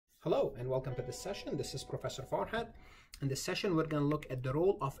Hello and welcome to this session. This is Professor Farhad. In this session, we're going to look at the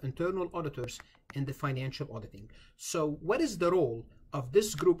role of internal auditors in the financial auditing. So what is the role of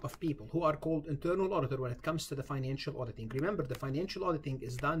this group of people who are called internal auditor when it comes to the financial auditing? Remember, the financial auditing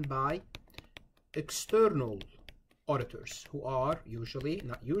is done by external auditors who are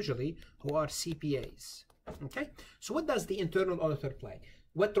who are CPAs. Okay, so what does the internal auditor play?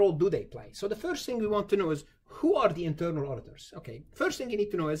 What role do they play? So the first thing we want to know is, who are the internal auditors? Okay, first thing you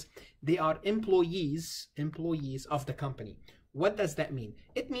need to know is they are employees of the company. What does that mean?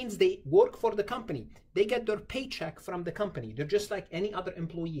 It means they work for the company. They get their paycheck from the company. They're just like any other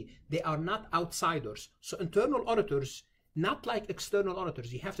employee. They are not outsiders. So internal auditors, not like external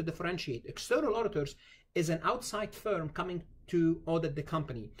auditors, you have to differentiate. External auditors is an outside firm coming to audit the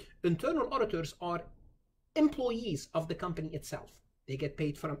company. Internal auditors are employees of the company itself. They get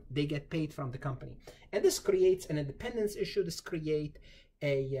paid from the company, and this creates an independence issue. This creates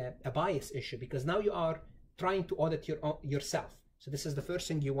a bias issue, because now you are trying to audit yourself. So this is the first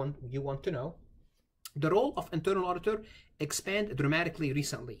thing you want to know. The role of internal auditor expanded dramatically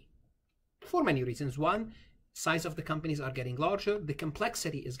recently for many reasons. One, size of the companies are getting larger, the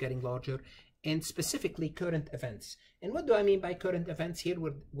complexity is getting larger, and specifically current events. And what do I mean by current events here?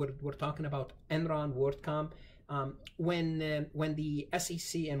 We're talking about Enron, WorldCom. When the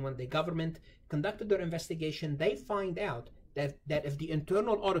SEC and when the government conducted their investigation, they find out that if the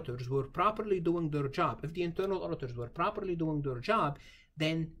internal auditors were properly doing their job,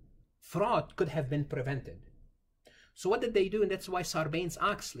 then fraud could have been prevented. So what did they do? And that's why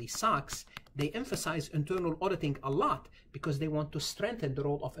Sarbanes-Oxley, SOX, they emphasize internal auditing a lot, because they want to strengthen the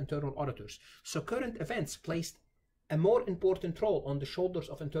role of internal auditors. So current events placed a more important role on the shoulders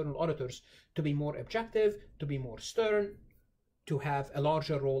of internal auditors to be more objective, to be more stern, to have a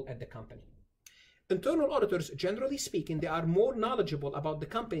larger role at the company. Internal auditors, generally speaking, they are more knowledgeable about the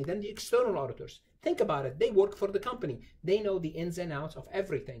company than the external auditors. Think about it. They work for the company. They know the ins and outs of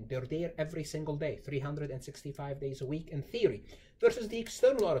everything. They're there every single day, 365 days a week in theory, versus the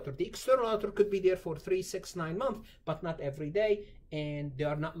external auditor. The external auditor could be there for 3, 6, 9 months, but not every day, and they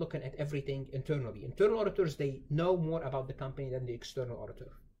are not looking at everything internally. Internal auditors, they know more about the company than the external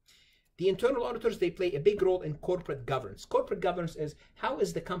auditor. The internal auditors, they play a big role in corporate governance. Corporate governance is who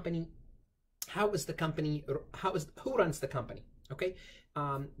runs the company? Okay,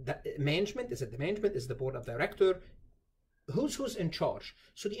 the management, is it the management? Is the board of director? Who's in charge?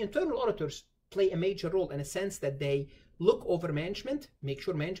 So the internal auditors play a major role in a sense that they look over management, make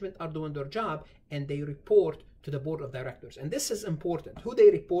sure management are doing their job, and they report to the board of directors. And this is important. Who they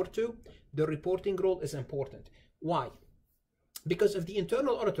report to, the reporting role is important. Why? Because if the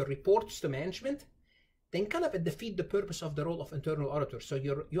internal auditor reports to management, then kind of defeat the purpose of the role of internal auditor. So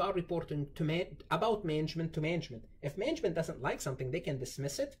you are reporting about management to management. If management doesn't like something, they can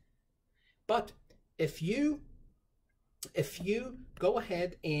dismiss it. But if you go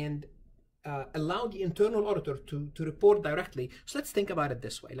ahead and allow the internal auditor to report directly, so let's think about it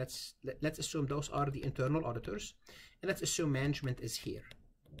this way. Let's assume those are the internal auditors, and let's assume management is here.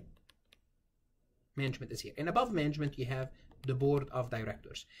 And above management you have the board of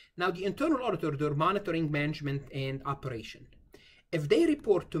directors. Now the internal auditor, they're monitoring management and operation. If they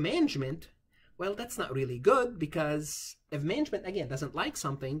report to management, well, that's not really good, because if management, again, doesn't like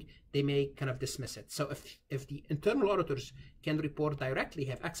something, they may kind of dismiss it. So if the internal auditors can report directly,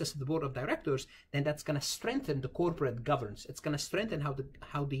 have access to the board of directors, then that's going to strengthen the corporate governance. It's going to strengthen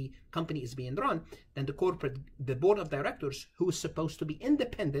how the company is being run. Then the board of directors, who is supposed to be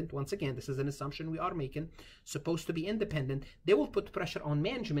independent, once again, this is an assumption we are making, supposed to be independent, they will put pressure on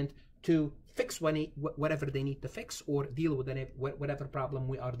management to fix whatever they need to fix, or deal with whatever problem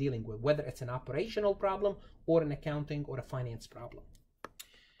we are dealing with, whether it's an operational problem or an accounting or a finance problem.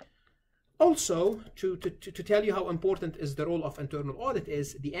 Also, to tell you how important is the role of internal audit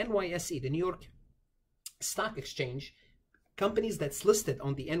is the NYSE, the New York Stock Exchange, companies that's listed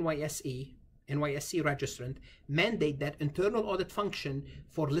on the NYSE registrant mandate that internal audit function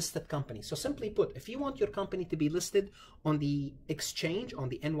for listed companies. So simply put, if you want your company to be listed on the exchange, on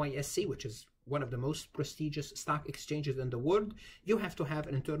the NYSE, which is one of the most prestigious stock exchanges in the world, you have to have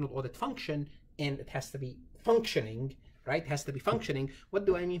an internal audit function, and it has to be functioning, right? It has to be functioning. What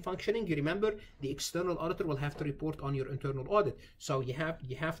do I mean functioning? You remember, the external auditor will have to report on your internal audit. So you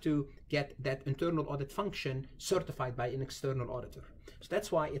have to get that internal audit function certified by an external auditor. So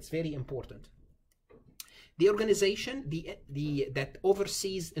that's why it's very important. The organization that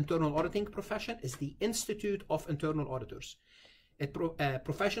oversees internal auditing profession is the Institute of Internal Auditors.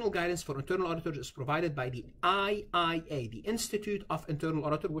 Professional guidance for internal auditors is provided by the IIA, the Institute of Internal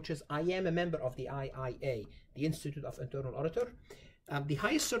Auditor, which is, I am a member of the IIA, the Institute of Internal Auditor. The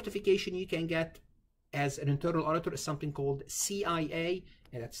highest certification you can get as an internal auditor is something called CIA,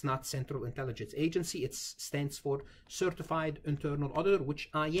 and that's not Central Intelligence Agency. It stands for Certified Internal Auditor, which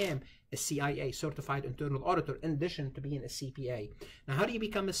I am a CIA, Certified Internal Auditor, in addition to being a CPA. Now, how do you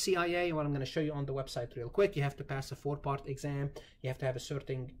become a CIA? Well, I'm going to show you on the website real quick. You have to pass a 4-part exam. You have to have a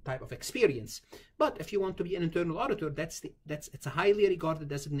certain type of experience. But if you want to be an internal auditor, it's a highly regarded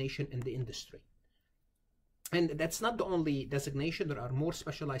designation in the industry. And that's not the only designation. There are more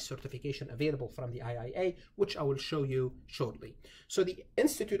specialized certification available from the IIA, which I will show you shortly. So the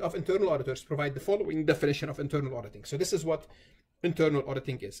Institute of Internal Auditors provide the following definition of internal auditing. So this is what internal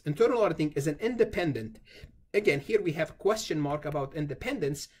auditing is. Internal auditing is an independent, again, here we have a question mark about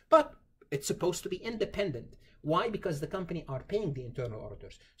independence, but it's supposed to be independent. Why? Because the company are paying the internal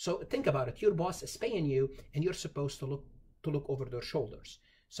auditors. So think about it. Your boss is paying you, and you're supposed to look over their shoulders.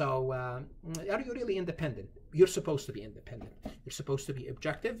 So are you really independent? You're supposed to be independent. You're supposed to be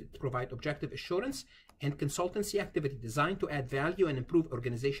objective, provide objective assurance and consultancy activity designed to add value and improve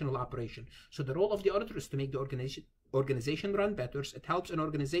organizational operation. So the role of the auditor is to make the organization run better. It helps an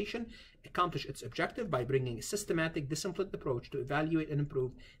organization accomplish its objective by bringing a systematic, disciplined approach to evaluate and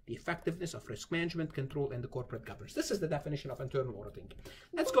improve the effectiveness of risk management, control, and the corporate governance. This is the definition of internal auditing.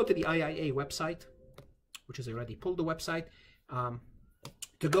 Let's go to the IIA website, which is already pulled the website.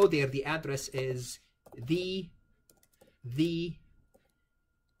 To go there, the address is the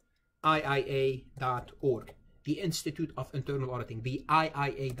IIA.org, the Institute of Internal Auditing, the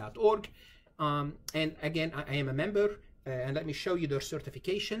IIA.org. And again, I am a member, and let me show you their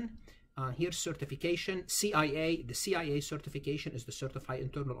certification. Here's certification, CIA. The CIA certification is the Certified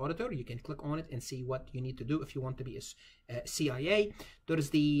Internal Auditor. You can click on it and see what you need to do if you want to be a CIA. There's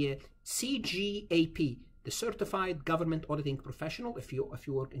the CGAP, the Certified Government Auditing Professional. If you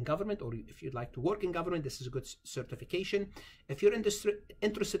work in government, or if you'd like to work in government, this is a good certification. If you're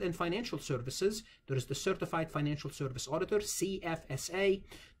interested in financial services, there is the Certified Financial Service Auditor, CFSA.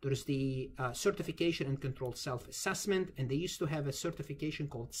 There is the Certification and Controlled Self-Assessment, and they used to have a certification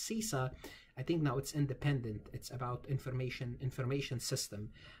called CISA. I think now it's independent. It's about information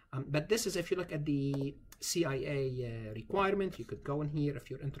system. But this is, if you look at the CIA requirement, you could go in here if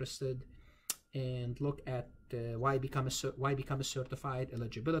you're interested and look at why become a certified,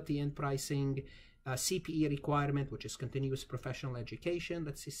 eligibility and pricing, CPA requirement, which is continuous professional education.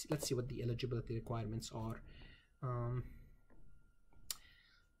 Let's see what the eligibility requirements are.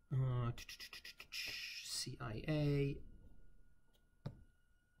 CIA,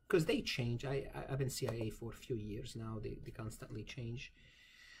 because they change. I've been CIA for a few years now. They constantly change.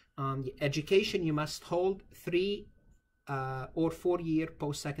 The education, you must hold 3 or 4-year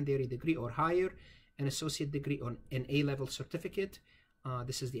post-secondary degree or higher, an associate degree on an A-level certificate.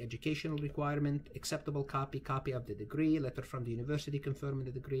 This is the educational requirement. Acceptable copy of the degree, letter from the university confirming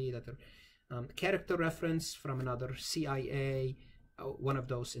the degree, letter, character reference from another CIA, one of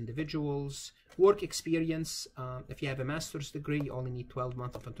those individuals. Work experience, if you have a master's degree, you only need 12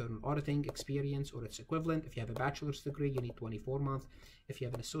 months of internal auditing experience or its equivalent. If you have a bachelor's degree, you need 24 months. If you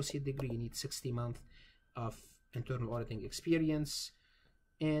have an associate degree, you need 60 months of internal auditing experience.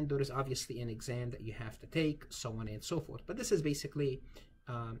 And there is obviously an exam that you have to take, so on and so forth. But this is basically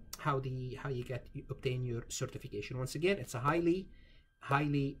how you obtain your certification. Once again, it's a highly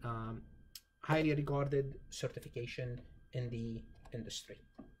regarded certification in the industry.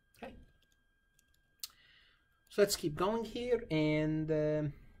 Okay, so let's keep going here.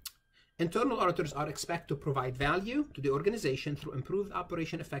 And internal auditors are expected to provide value to the organization through improved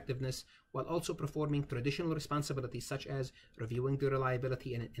operation effectiveness, while also performing traditional responsibilities such as reviewing the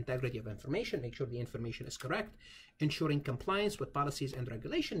reliability and integrity of information, make sure the information is correct, ensuring compliance with policies and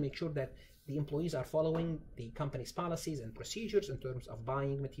regulation, make sure that the employees are following the company's policies and procedures in terms of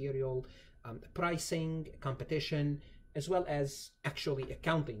buying material, pricing, competition, as well as actually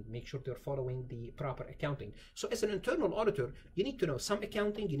accounting, make sure they're following the proper accounting. So as an internal auditor, you need to know some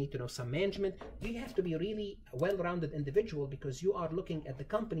accounting, you need to know some management. You have to be really a well-rounded individual, because you are looking at the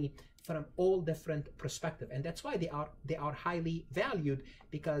company from all different perspectives. And that's why they are highly valued,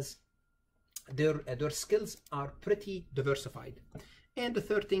 because their skills are pretty diversified. And the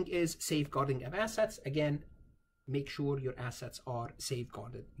third thing is safeguarding of assets. Again, make sure your assets are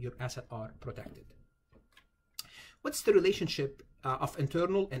safeguarded, your assets are protected. What's the relationship of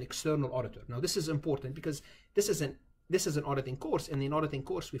internal and external auditor? Now, this is important because this is an auditing course, and in auditing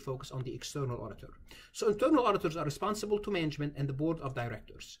course, we focus on the external auditor. So internal auditors are responsible to management and the board of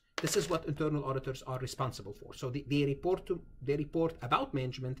directors. This is what internal auditors are responsible for. So they report about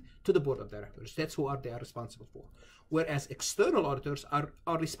management to the board of directors. That's who they are responsible for. Whereas external auditors are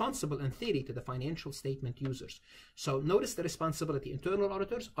responsible in theory to the financial statement users. So notice the responsibility. Internal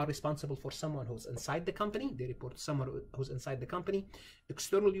auditors are responsible for someone who's inside the company. They report to someone who's inside the company.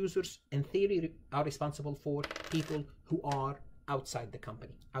 External users in theory are responsible for people who are outside the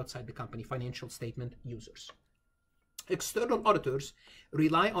company, financial statement users. External auditors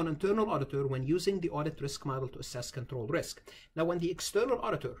rely on internal auditor when using the audit risk model to assess control risk. Now, when the external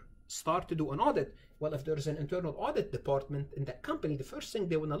auditor start to do an audit, well, if there's an internal audit department in that company, the first thing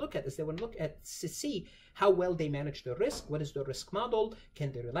they want to look at is they want to look at to see how well they manage their risk. What is their risk model?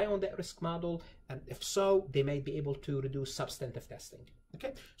 Can they rely on that risk model? And if so, they may be able to reduce substantive testing.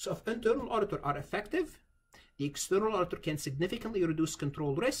 Okay, so if internal auditors are effective, the external auditor can significantly reduce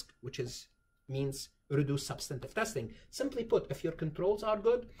control risk, which means reduce substantive testing. Simply put, if your controls are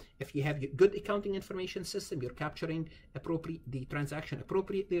good, if you have a good accounting information system, you're capturing the transaction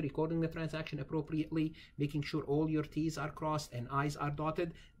appropriately, recording the transaction appropriately, making sure all your T's are crossed and I's are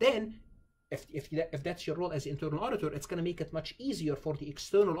dotted, then if that's your role as internal auditor, it's going to make it much easier for the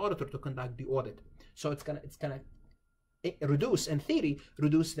external auditor to conduct the audit. So it's gonna reduce, in theory,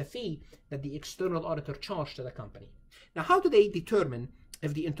 reduce the fee that the external auditor charged to the company. Now, how do they determine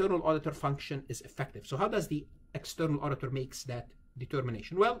if the internal auditor function is effective? So how does the external auditor makes that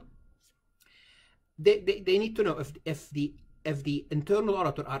determination? Well, they need to know if the internal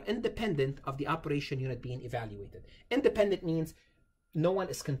auditor are independent of the operation unit being evaluated. Independent means no one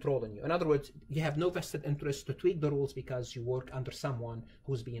is controlling you. In other words, you have no vested interest to tweak the rules because you work under someone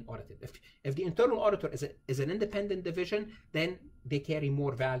who's being audited. If the internal auditor is an independent division, then they carry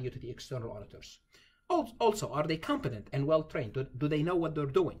more value to the external auditors. Also, are they competent and well-trained? Do they know what they're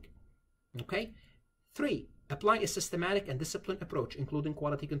doing? Okay. 3, apply a systematic and disciplined approach, including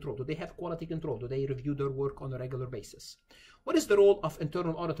quality control. Do they have quality control? Do they review their work on a regular basis? What is the role of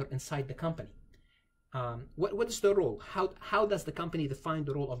internal auditor inside the company? What is their role? How does the company define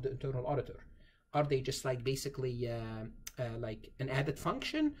the role of the internal auditor? Are they just like basically like an added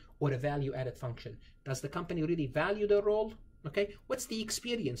function or a value-added function? Does the company really value their role? Okay, what's the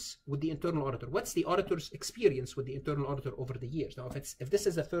experience with the internal auditor? What's the auditor's experience with the internal auditor over the years? Now, if this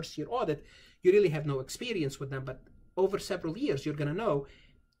is a first-year audit, you really have no experience with them, but over several years, you're going to know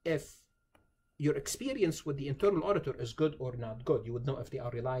if your experience with the internal auditor is good or not good. You would know if they are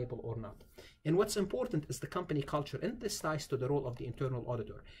reliable or not. And what's important is the company culture, and this ties to the role of the internal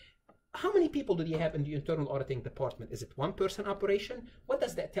auditor. How many people do you have in the internal auditing department? Is it one-person operation? What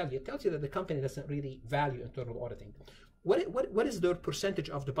does that tell you? It tells you that the company doesn't really value internal auditing. What is their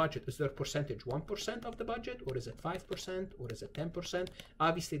percentage of the budget? Is their percentage 1% of the budget, or is it 5%, or is it 10%?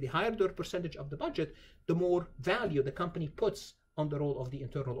 Obviously, the higher their percentage of the budget, the more value the company puts on the role of the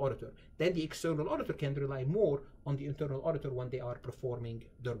internal auditor. Then the external auditor can rely more on the internal auditor when they are performing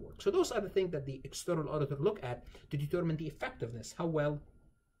their work. So those are the things that the external auditor look at to determine the effectiveness, how well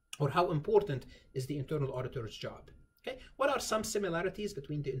or how important is the internal auditor's job. Okay, what are some similarities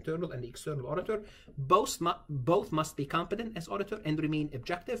between the internal and the external auditor? Both must be competent as auditor and remain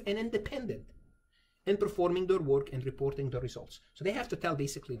objective and independent in performing their work and reporting the results. So they have to tell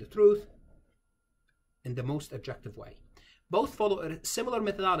basically the truth in the most objective way. Both follow a similar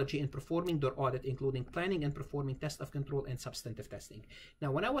methodology in performing their audit, including planning and performing test of control and substantive testing.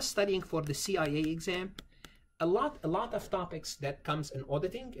 Now, when I was studying for the CIA exam, a lot of topics that comes in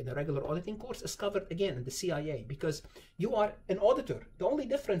auditing, in a regular auditing course, is covered again in the CIA, because you are an auditor. The only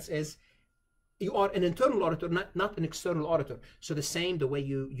difference is you are an internal auditor, not an external auditor. So the way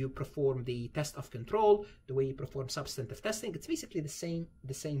you perform the test of control, the way you perform substantive testing, it's basically the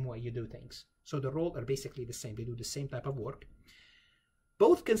same way you do things. So the role are basically the same. They do the same type of work.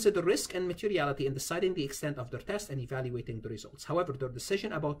 Both consider risk and materiality in deciding the extent of their test and evaluating the results. However, their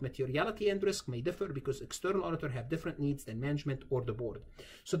decision about materiality and risk may differ because external auditors have different needs than management or the board.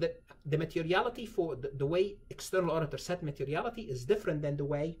 So the materiality for the way external auditors set materiality is different than the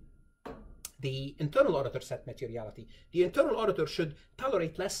way the internal auditor set materiality. The internal auditor should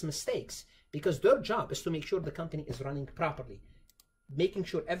tolerate less mistakes because their job is to make sure the company is running properly, making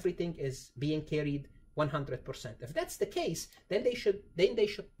sure everything is being carried 100%. If that's the case, then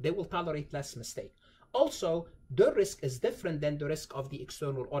they will tolerate less mistake. Also, their risk is different than the risk of the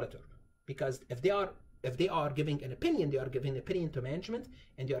external auditor, because if they are giving an opinion, they are giving an opinion to management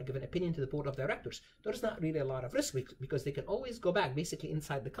and they are giving an opinion to the board of directors. There's not really a lot of risk because they can always go back basically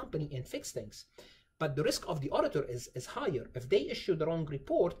inside the company and fix things. But the risk of the auditor is higher. If they issue the wrong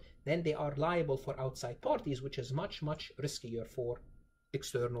report, then they are liable for outside parties, which is much, much riskier for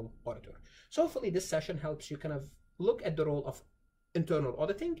external auditor. So hopefully this session helps you kind of look at the role of internal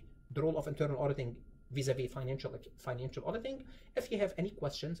auditing, the role of internal auditing vis-a-vis financial auditing. If you have any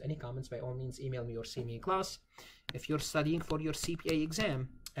questions, any comments, by all means, email me or see me in class. If you're studying for your CPA exam,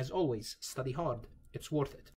 as always, study hard. It's worth it.